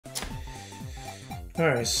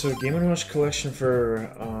Alright, so Game & Watch collection for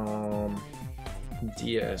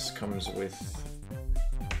DS comes with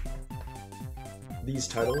these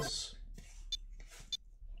titles.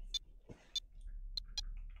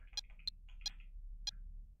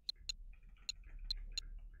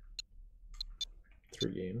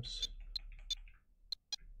 Three games.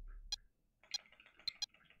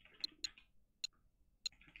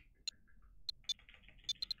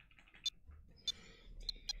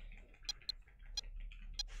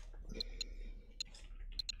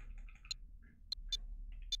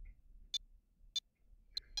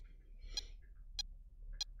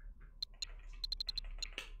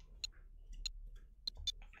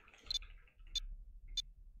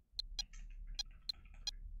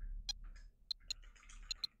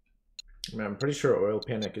 I mean, I'm pretty sure Oil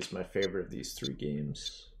Panic is my favorite of these three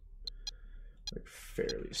games. Like,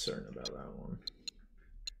 fairly certain about that one.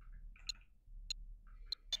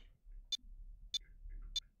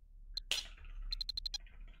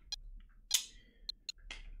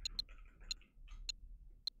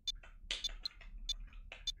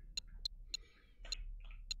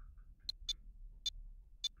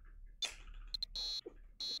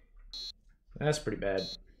 That's pretty bad.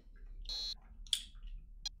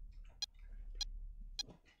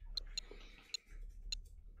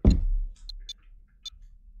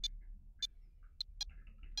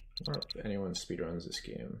 Or if anyone speedruns this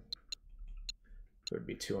game, it would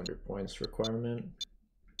be 200 points requirement.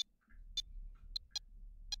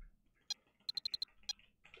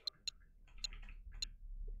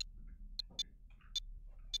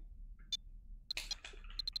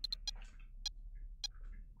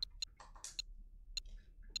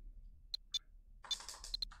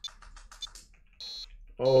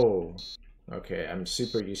 Oh, okay. I'm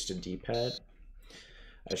super used to D-pad.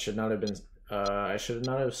 I should not have been. I should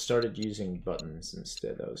not have started using buttons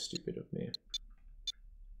instead. That was stupid of me.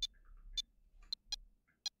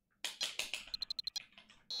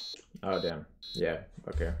 Oh damn. Yeah.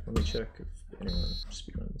 Okay. Let me check if anyone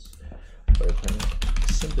speedruns Oil Panic.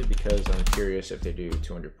 Simply because I'm curious if they do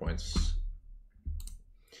 200 points.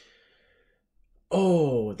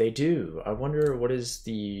 Oh, they do. I wonder what is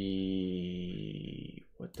the...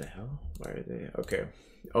 What the hell? Why are they... Okay.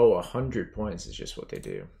 Oh, 100 points is just what they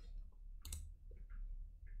do.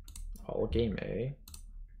 All game A.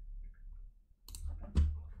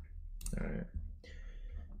 Alright.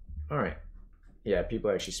 Alright. Yeah,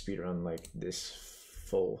 people actually speedrun like this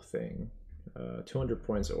full thing. 200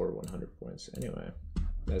 points or 100 points. Anyway,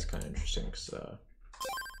 that's kind of interesting because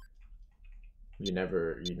you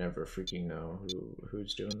never freaking know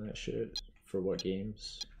who's doing that shit for what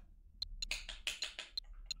games.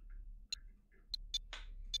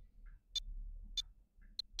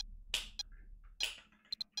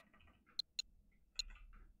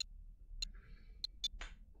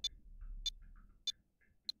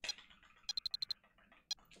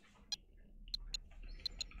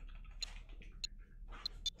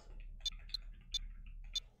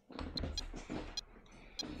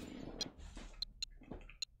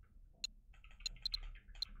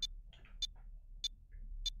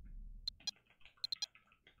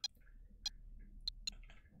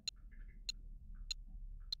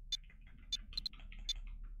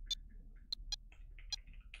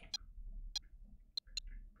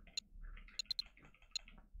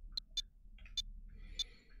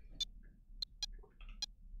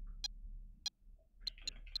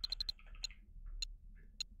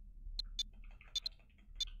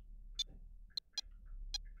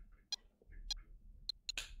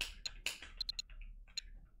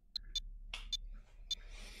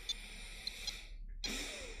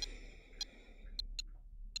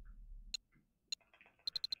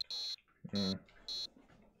 Mm.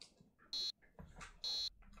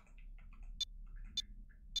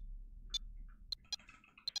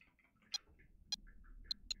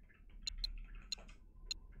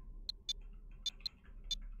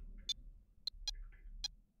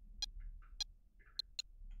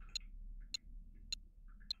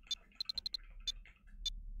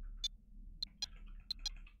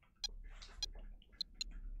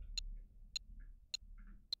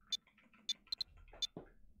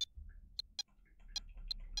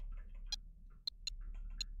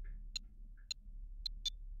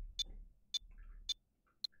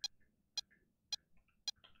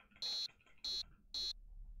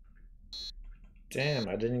 Damn,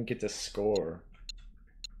 I didn't get to score.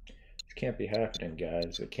 It can't be happening,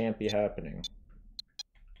 guys. It can't be happening.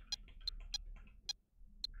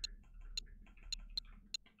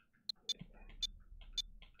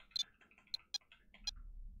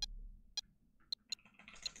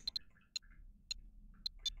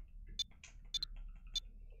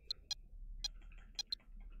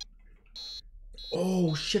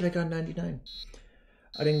 Oh shit, I got 99.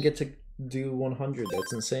 I didn't get to do 100.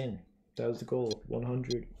 That's insane. That was the goal.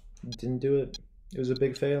 100. Didn't do it. It was a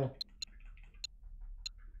big fail.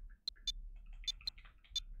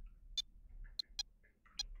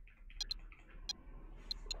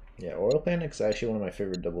 Yeah, Oil Panic's actually one of my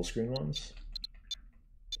favorite double screen ones.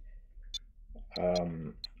 Off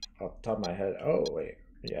the top of my head, oh wait,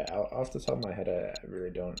 yeah, off the top of my head, I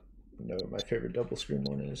really don't know what my favorite double screen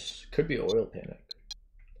one is. Could be Oil Panic.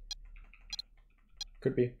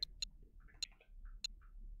 Could be.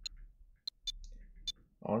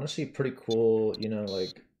 Honestly, pretty cool, you know,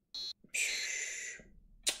 like,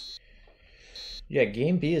 yeah,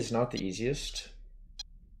 Game B is not the easiest,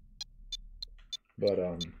 but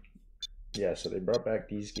yeah, so they brought back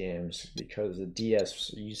these games because the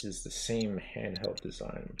DS uses the same handheld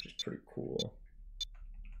design, which is pretty cool.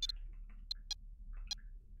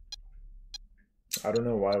 I don't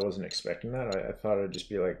know why I wasn't expecting that. I thought it'd just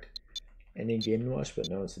be like any Game & Watch, but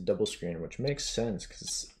no, it's a double screen, which makes sense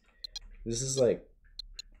because this is like,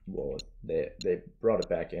 well, they brought it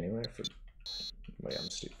back anyway for. Wait, I'm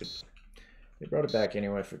stupid. They brought it back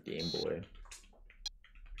anyway for Game Boy.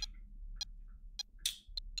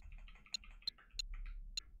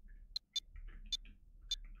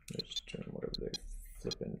 They're just doing whatever they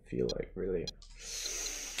flip and feel like, really.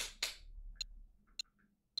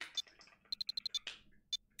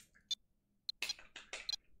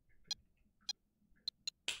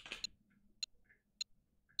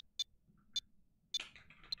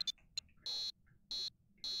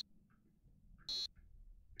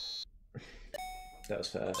 That was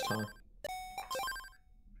fast, huh?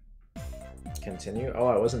 Continue? Oh,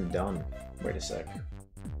 I wasn't done. Wait a sec.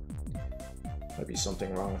 Might be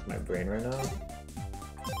something wrong with my brain right now.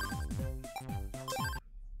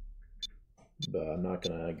 But I'm not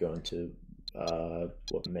gonna go into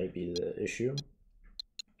what may be the issue.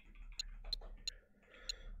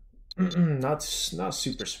 not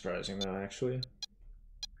super surprising though, actually.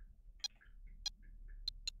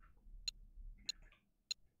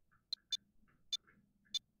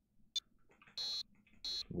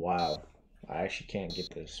 Wow, I actually can't get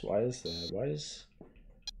this. Why is that? Why is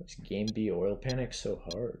Game B Oil Panic so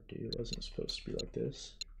hard, dude? It wasn't supposed to be like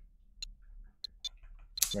this.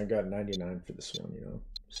 I got 99 for this one, you know,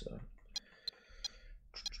 so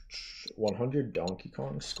 100 Donkey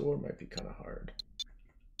Kong score might be kind of hard.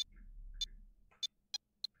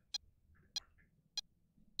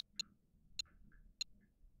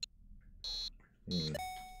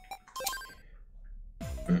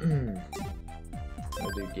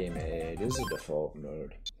 I'll do game A. It is a default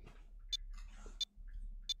mode.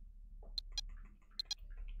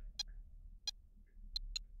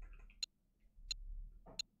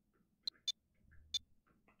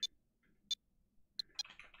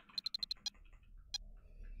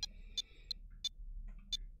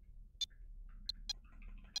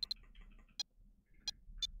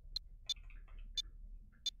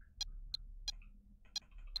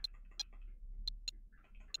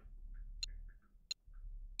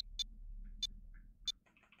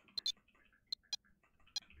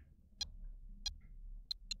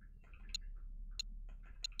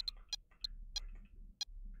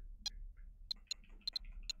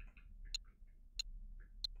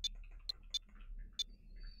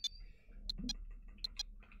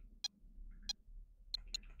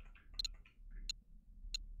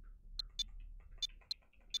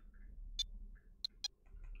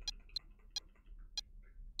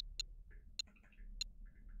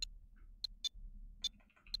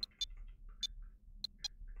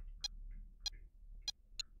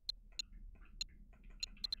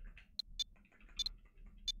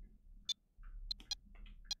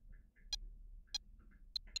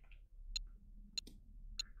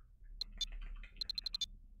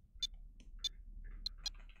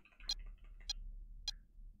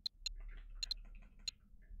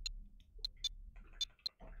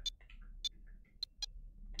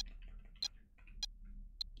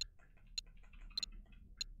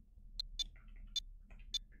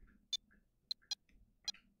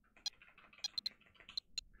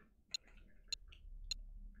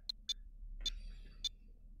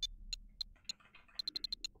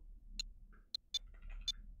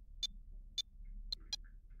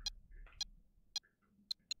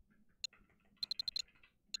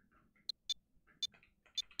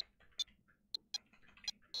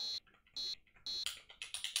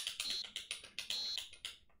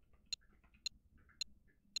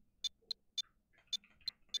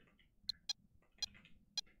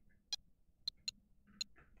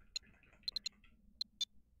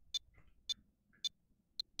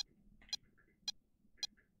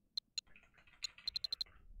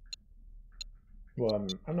 Well,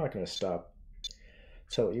 I'm not gonna stop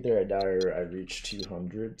till either I die or I reach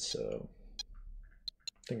 200. So I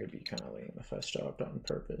think it'd be kind of lame if I stopped on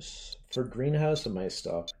purpose. For Greenhouse, I might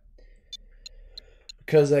stop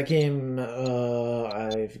because that game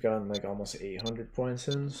I've gotten like almost 800 points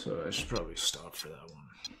in, so I should probably stop for that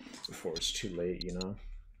one before it's too late, you know.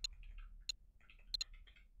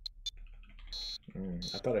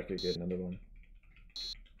 I thought I could get another one.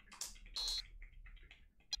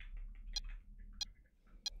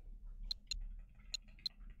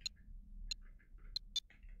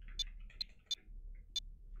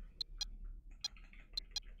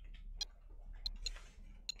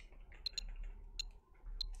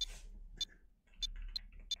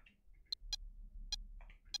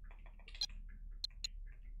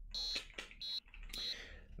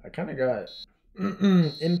 I kind of got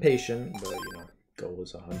impatient, but you know, goal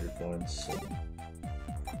was 100 points. So,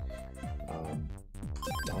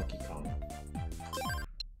 Donkey Kong.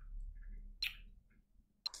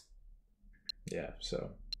 Yeah, so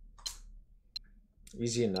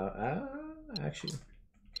easy enough. Actually, I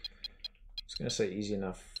was gonna say easy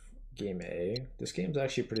enough. Game A. This game's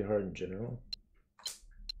actually pretty hard in general.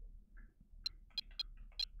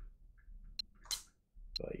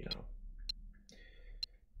 But you know,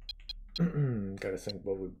 gotta think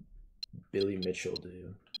what would Billy Mitchell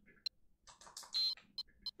do.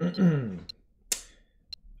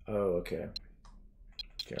 Oh, okay.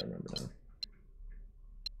 Okay, I remember now.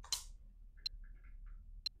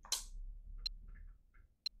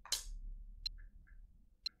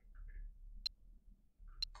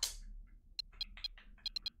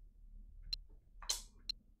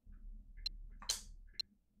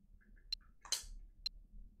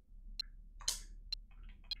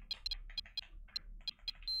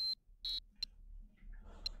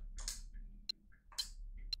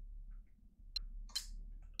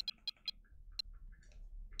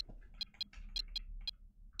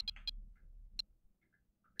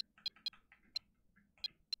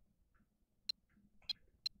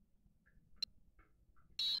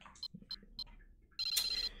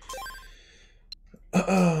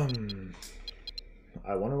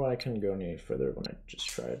 I wonder why I couldn't go any further when I just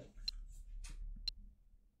tried.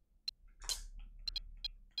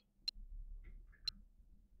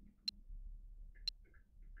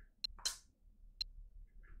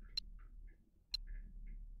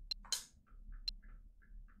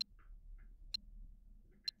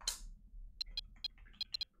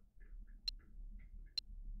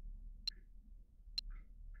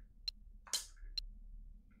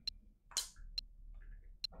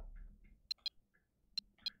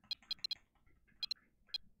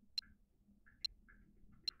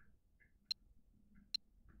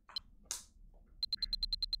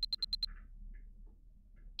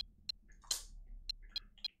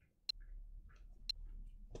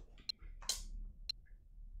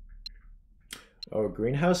 Oh,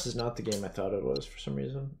 Greenhouse is not the game I thought it was for some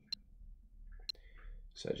reason.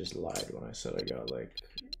 So I just lied when I said I got like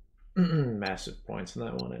massive points in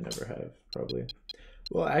that one. I never have, probably.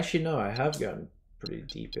 Well, actually, no, I have gotten pretty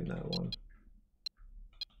deep in that one.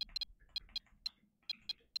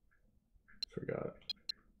 Forgot.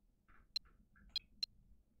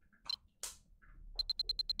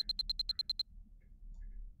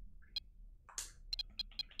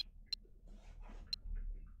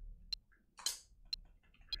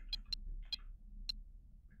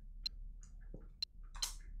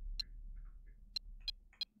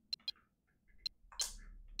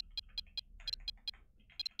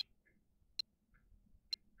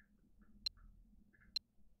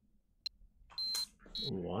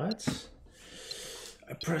 What?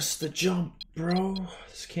 I pressed the jump, bro.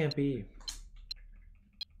 This can't be.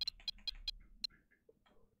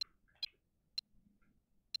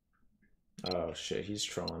 Oh shit, he's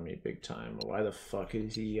trolling me big time. Why the fuck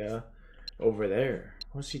is he over there?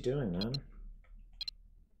 What's he doing, man?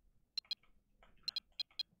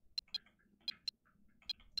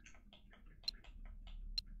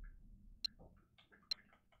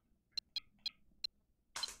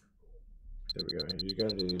 There we go. You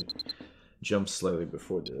gotta jump slightly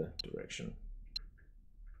before the direction.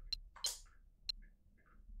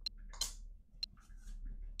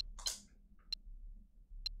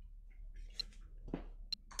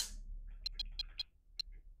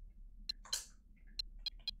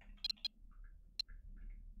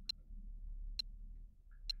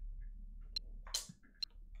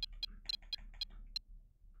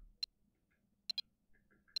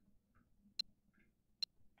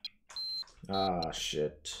 Ah,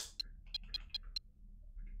 shit.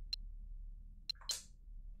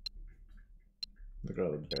 Look at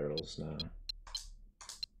all the barrels now.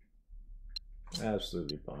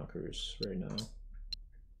 Absolutely bonkers right now.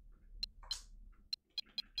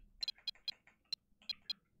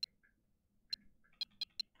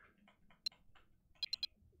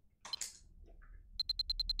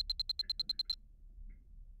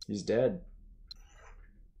 He's dead.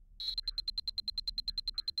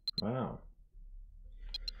 Wow.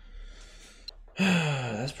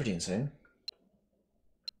 That's pretty insane.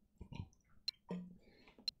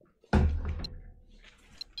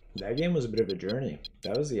 That game was a bit of a journey.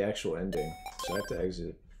 That was the actual ending, so I have to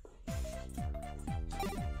exit.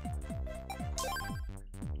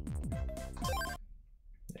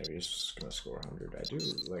 Yeah, we're just gonna score 100. I do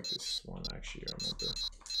like this one, actually, I remember.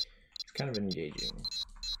 It's kind of engaging.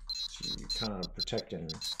 So you kind of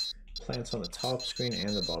protecting plants on the top screen and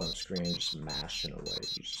the bottom screen, just mashing away.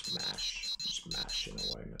 You just mashing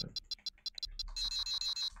away, man.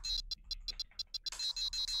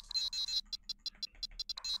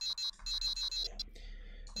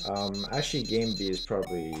 Actually, Game B is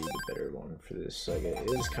probably the better one for this. Like, it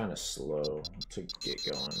is kind of slow to get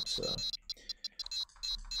going, so.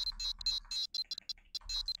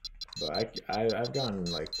 But I've gone,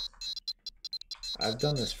 like, I've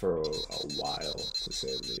done this for a while, to say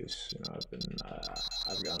the least. You know,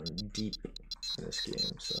 I've gotten deep in this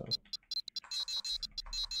game, so.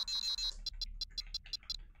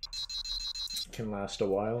 Can last a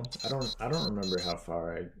while. I don't remember how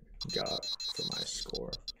far I got for my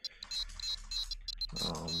score.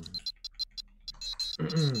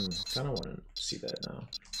 Kind of want to see that now.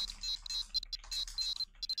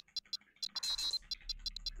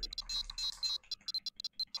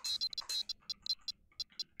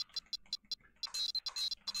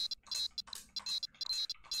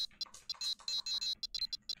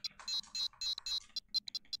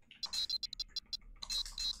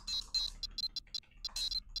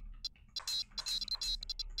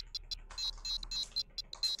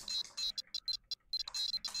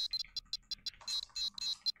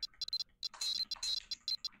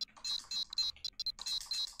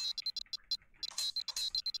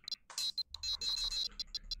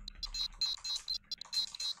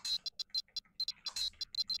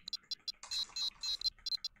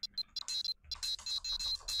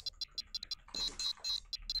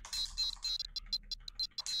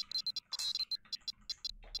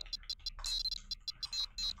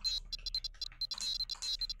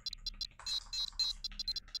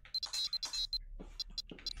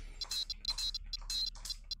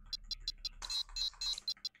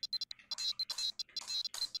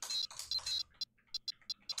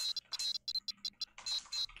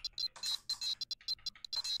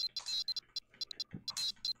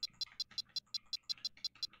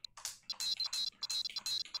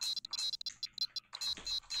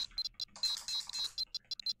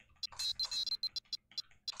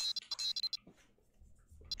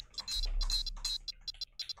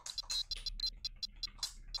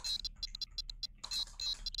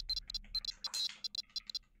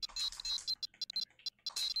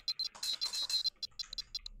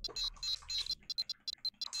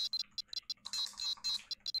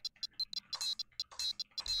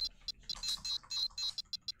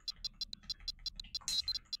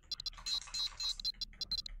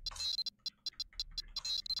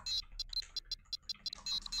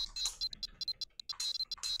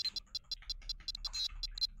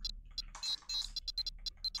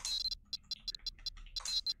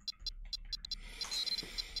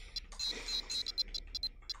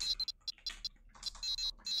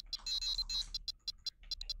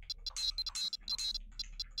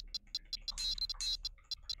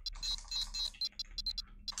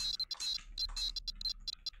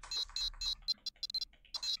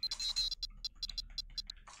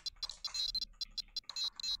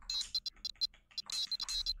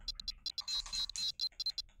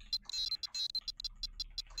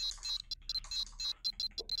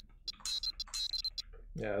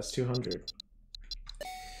 Yeah, that's 200.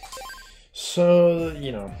 So,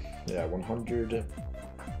 you know, yeah, 100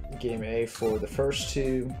 game A for the first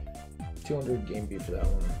two, 200 game B for that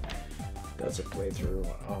one. That's a playthrough.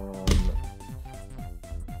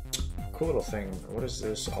 Cool little thing. What is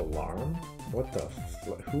this? Alarm? What the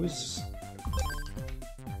who's...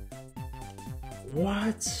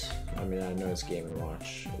 What? I mean, I know it's Game &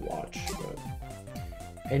 Watch, but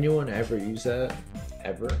anyone ever use that?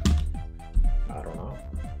 Ever? I don't know.